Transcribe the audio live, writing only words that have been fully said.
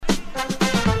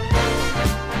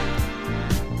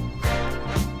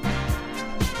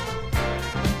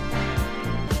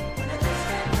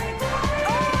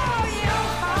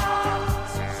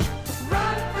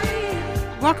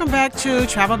welcome back to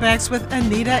Travel Bags with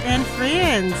Anita and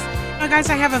Friends. Now, guys,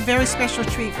 I have a very special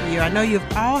treat for you. I know you've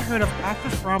all heard of Arthur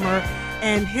Frommer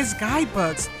and his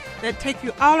guidebooks that take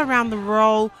you all around the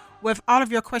world with all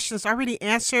of your questions already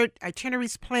answered,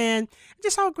 itineraries planned,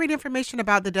 just all great information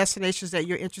about the destinations that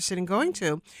you're interested in going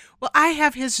to. Well, I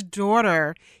have his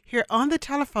daughter here on the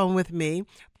telephone with me.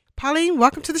 Pauline,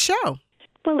 welcome to the show.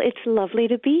 Well, it's lovely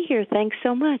to be here. Thanks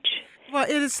so much. Well,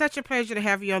 it is such a pleasure to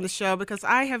have you on the show because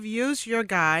I have used your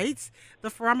guides, the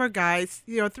Frommer guides,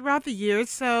 throughout the years.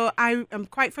 So I am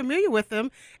quite familiar with them,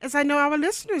 as I know our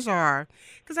listeners are.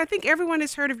 Because I think everyone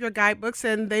has heard of your guidebooks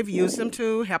and they've used them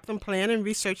to help them plan and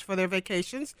research for their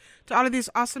vacations to all of these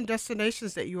awesome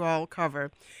destinations that you all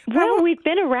cover. Well, we've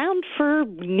been around for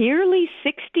nearly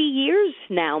 60 years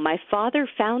now. My father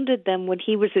founded them when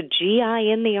he was a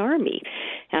GI in the Army.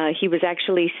 He was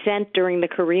actually sent during the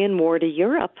Korean War to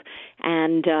Europe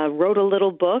and wrote a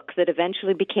little book that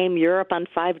eventually became Europe on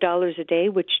 $5 a day,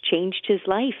 which changed his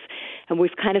life. And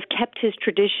we've kind of kept his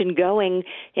tradition going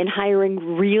in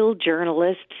hiring real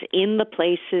journalists in the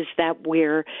places that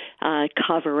we're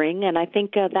covering. And I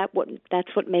think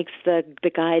that's what makes the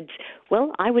guides,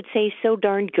 well, I would say so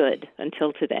darn good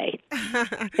until today.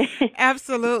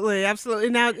 Absolutely,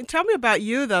 absolutely. Now, tell me about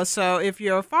you, though. So if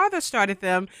your father started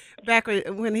them back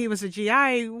when he was a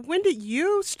GI, when did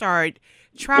you start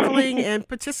traveling and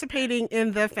participating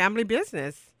in the family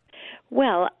business?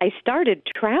 Well, I started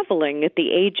traveling at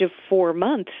the age of 4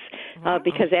 months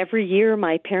because every year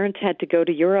my parents had to go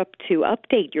to Europe to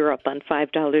update Europe on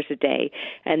 $5 a day.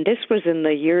 And this was in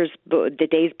the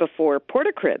days before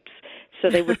porta-cribs. So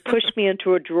they would push me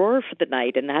into a drawer for the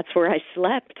night, and that's where I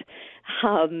slept.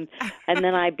 And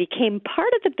then I became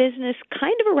part of the business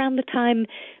kind of around the time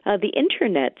the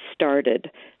Internet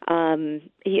started.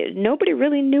 Nobody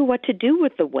really knew what to do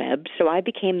with the web, so I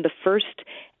became the first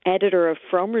editor of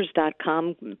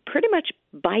Frommers.com pretty much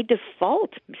by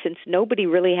default. Since nobody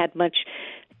really had much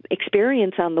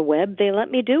experience on the web, they let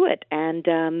me do it, and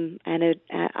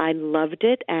I loved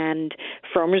it. And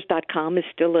Frommers.com is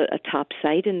still a top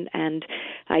site, and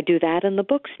I do that in the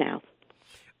books now.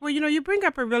 Well, you bring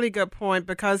up a really good point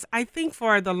because I think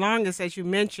for the longest, as you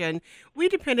mentioned, we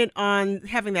depended on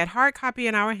having that hard copy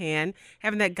in our hand,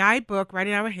 having that guidebook right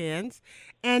in our hands.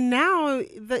 And now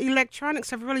the electronics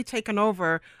have really taken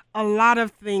over a lot of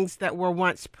things that were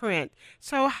once print.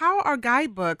 So how are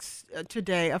guidebooks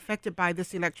today affected by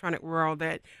this electronic world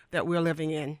that we're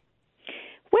living in?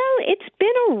 Well, it's been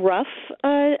a rough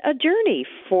a journey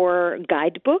for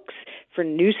guidebooks, for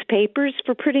newspapers,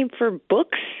 for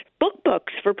books,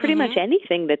 for pretty much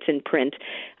anything that's in print.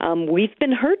 We've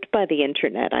been hurt by the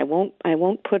Internet. I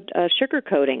won't put a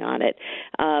sugarcoating on it.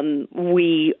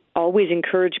 We always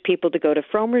encourage people to go to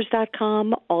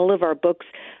Frommers.com. All of our books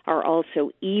are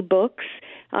also e-books.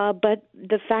 But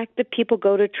the fact that people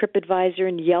go to TripAdvisor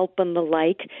and Yelp and the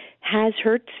like has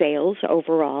hurt sales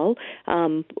overall.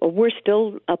 We're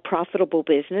still a profitable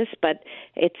business, but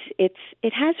it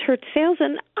has hurt sales,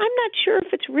 and I'm not sure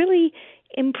if it's really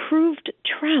improved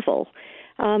travel.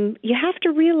 You have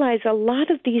to realize a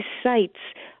lot of these sites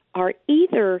are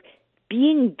either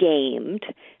being gamed.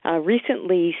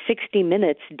 Recently, 60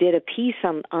 Minutes did a piece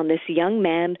on this young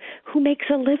man who makes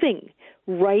a living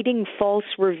writing false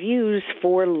reviews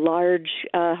for large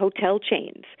hotel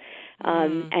chains.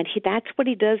 And that's what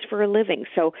he does for a living.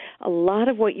 So a lot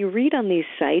of what you read on these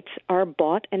sites are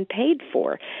bought and paid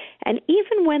for. And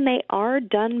even when they are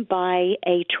done by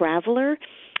a traveler,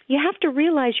 you have to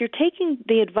realize you're taking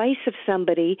the advice of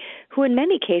somebody who in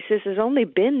many cases has only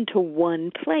been to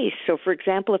one place. So, for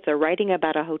example, if they're writing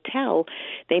about a hotel,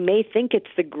 they may think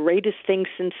it's the greatest thing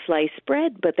since sliced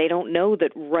bread, but they don't know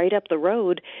that right up the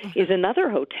road is another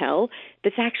hotel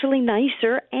that's actually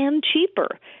nicer and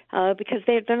cheaper because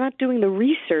they're not doing the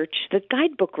research that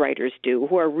guidebook writers do,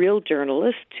 who are real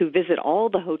journalists who visit all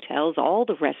the hotels, all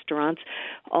the restaurants,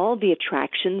 all the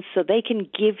attractions, so they can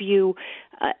give you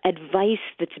advice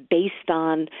that's based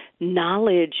on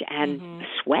knowledge and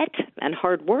sweat and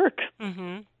hard work.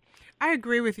 I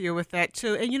agree with you with that,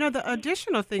 too. And, the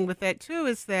additional thing with that, too,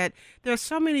 is that there are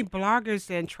so many bloggers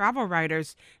and travel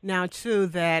writers now, too,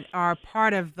 that are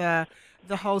part of the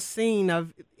whole scene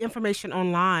of information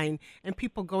online and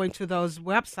people going to those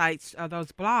websites or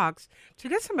those blogs to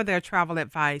get some of their travel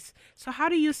advice. So how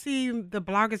do you see the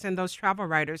bloggers and those travel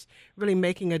writers really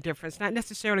making a difference? Not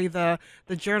necessarily the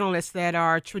journalists that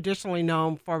are traditionally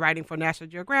known for writing for National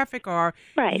Geographic or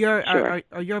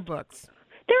your books.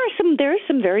 There are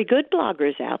some very good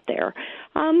bloggers out there,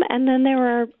 and then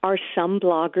there are some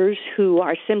bloggers who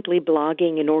are simply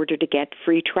blogging in order to get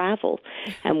free travel,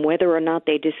 and whether or not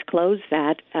they disclose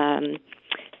that,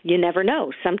 you never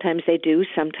know. Sometimes they do,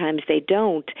 sometimes they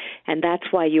don't. And that's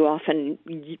why you often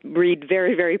read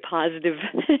very, very positive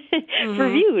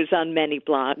reviews on many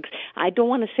blogs. I don't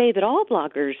want to say that all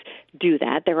bloggers do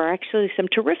that. There are actually some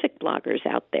terrific bloggers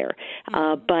out there.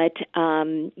 But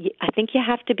I think you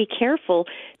have to be careful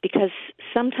because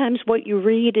sometimes what you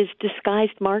read is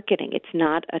disguised marketing. It's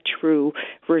not a true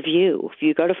review. If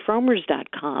you go to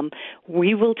fromers.com,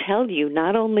 we will tell you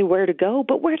not only where to go,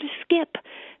 but where to skip.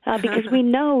 Because we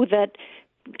know that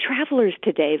travelers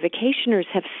today, vacationers,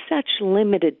 have such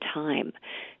limited time.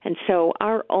 And so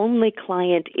our only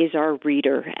client is our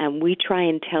reader, and we try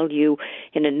and tell you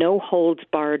in a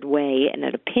no-holds-barred way, in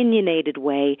an opinionated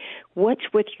way, what's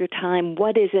with your time,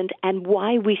 what isn't, and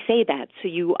why we say that, so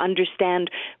you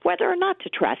understand whether or not to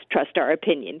trust our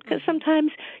opinion. Because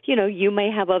sometimes, you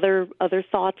may have other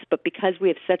thoughts, but because we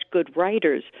have such good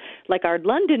writers, like our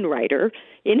London writer,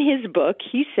 in his book,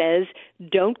 he says,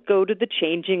 don't go to the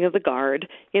changing of the guard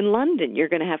in London. You're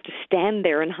going to have to stand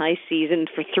there in high season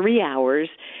for 3 hours.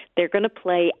 They're going to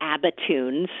play ABBA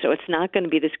tunes, so it's not going to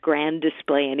be this grand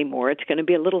display anymore. It's going to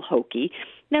be a little hokey.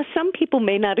 Now, some people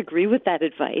may not agree with that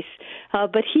advice,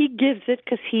 but he gives it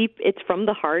because it's from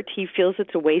the heart. He feels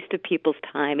it's a waste of people's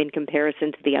time in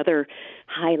comparison to the other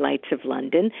highlights of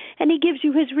London, and he gives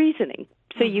you his reasoning.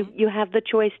 So you have the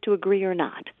choice to agree or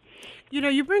not.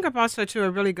 You bring up also, too,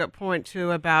 a really good point,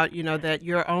 too, about, that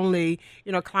your only,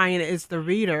 client is the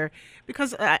reader.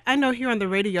 Because I know here on the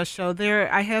radio show,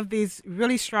 I have these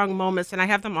really strong moments, and I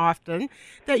have them often,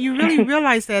 that you really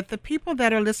realize that the people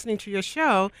that are listening to your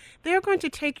show, they're going to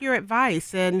take your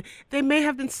advice, and they may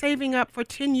have been saving up for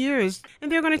 10 years,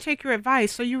 and they're going to take your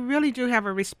advice. So you really do have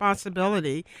a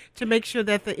responsibility to make sure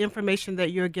that the information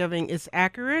that you're giving is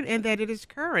accurate and that it is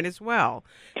current as well.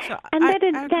 So and we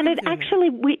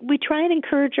try and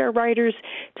encourage our writers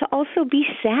to also be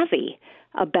savvy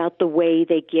about the way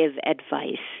they give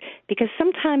advice, because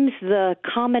sometimes the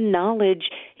common knowledge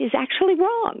is actually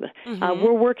wrong.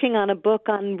 We're working on a book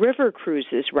on river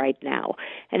cruises right now,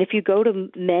 and if you go to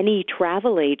many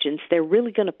travel agents, they're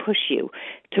really going to push you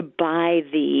to buy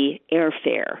the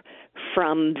airfare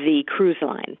from the cruise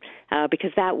line,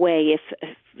 because that way,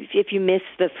 if you miss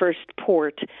the first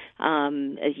port,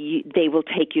 they will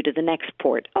take you to the next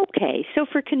port. Okay, so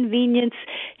for convenience,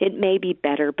 it may be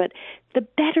better, but the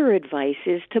better advice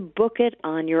is to book it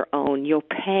on your own. You'll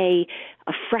pay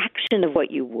a fraction of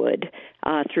what you would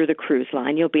through the cruise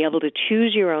line. You'll be able to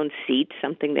choose your own seat,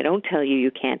 something they don't tell you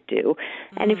can't do.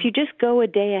 And if you just go a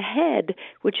day ahead,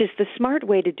 which is the smart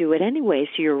way to do it anyway,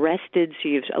 so you're rested, so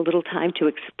you have a little time to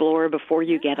explore before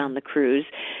you get on the cruise,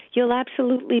 you'll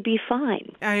absolutely be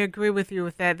fine. I agree with you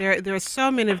with that. There are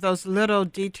so many of those little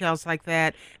details like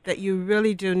that you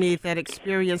really do need that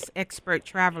experienced expert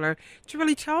traveler to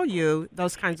really tell you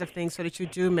those kinds of things so that you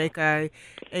do make a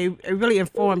really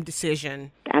informed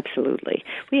decision. Absolutely.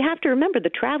 We have to remember the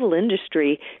travel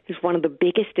industry is one of the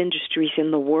biggest industries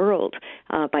in the world.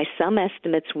 By some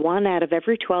estimates, 1 out of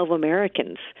every 12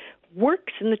 Americans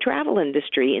works in the travel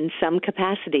industry in some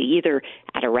capacity, either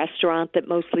at a restaurant that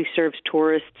mostly serves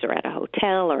tourists or at a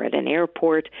hotel or at an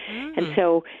airport. And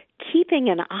so keeping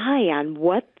an eye on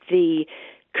what the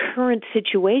current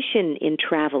situation in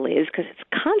travel is, because it's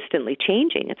constantly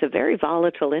changing. It's a very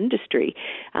volatile industry.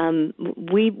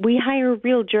 We hire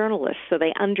real journalists so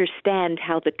they understand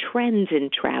how the trends in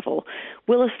travel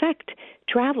will affect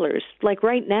travelers. Like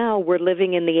right now, we're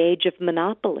living in the age of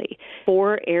monopoly.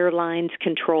 4 airlines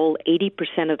control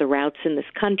 80% of the routes in this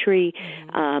country.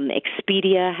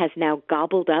 Expedia has now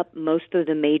gobbled up most of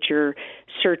the major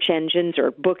search engines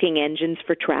or booking engines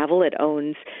for travel. It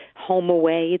owns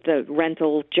HomeAway, the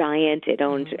rental giant. It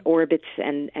owns Orbitz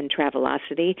and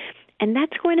Travelocity. And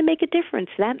that's going to make a difference.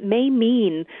 That may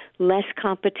mean less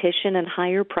competition and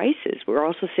higher prices. We're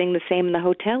also seeing the same in the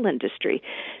hotel industry.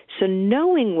 So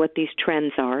knowing what these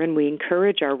trends are, and we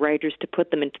encourage our writers to put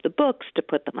them into the books, to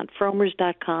put them on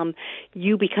fromers.com,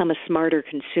 you become a smarter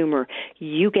consumer.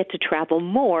 You get to travel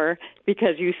more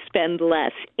because you spend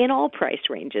less in all price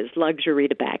ranges, luxury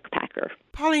to backpacker.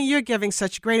 Pauline, you're giving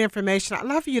such great information. I'd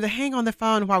love for you to hang on the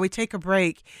phone while we take a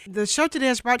break. The show today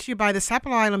is brought to you by the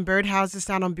Sapelo Island Birdhouses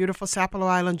down on beautiful Sapelo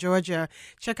Island, Georgia.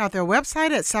 Check out their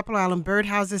website at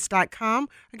sapeloislandbirdhouses.com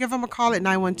or give them a call at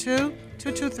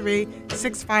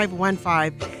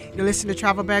 912-223-6515. You're listening to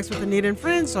Travel Bags with Anita and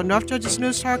Friends on North Georgia's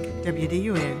News Talk,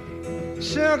 WDUN.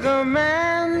 Sugar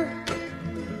man,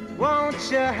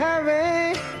 won't you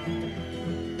hurry?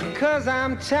 'Cause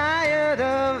I'm tired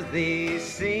of these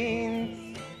scenes.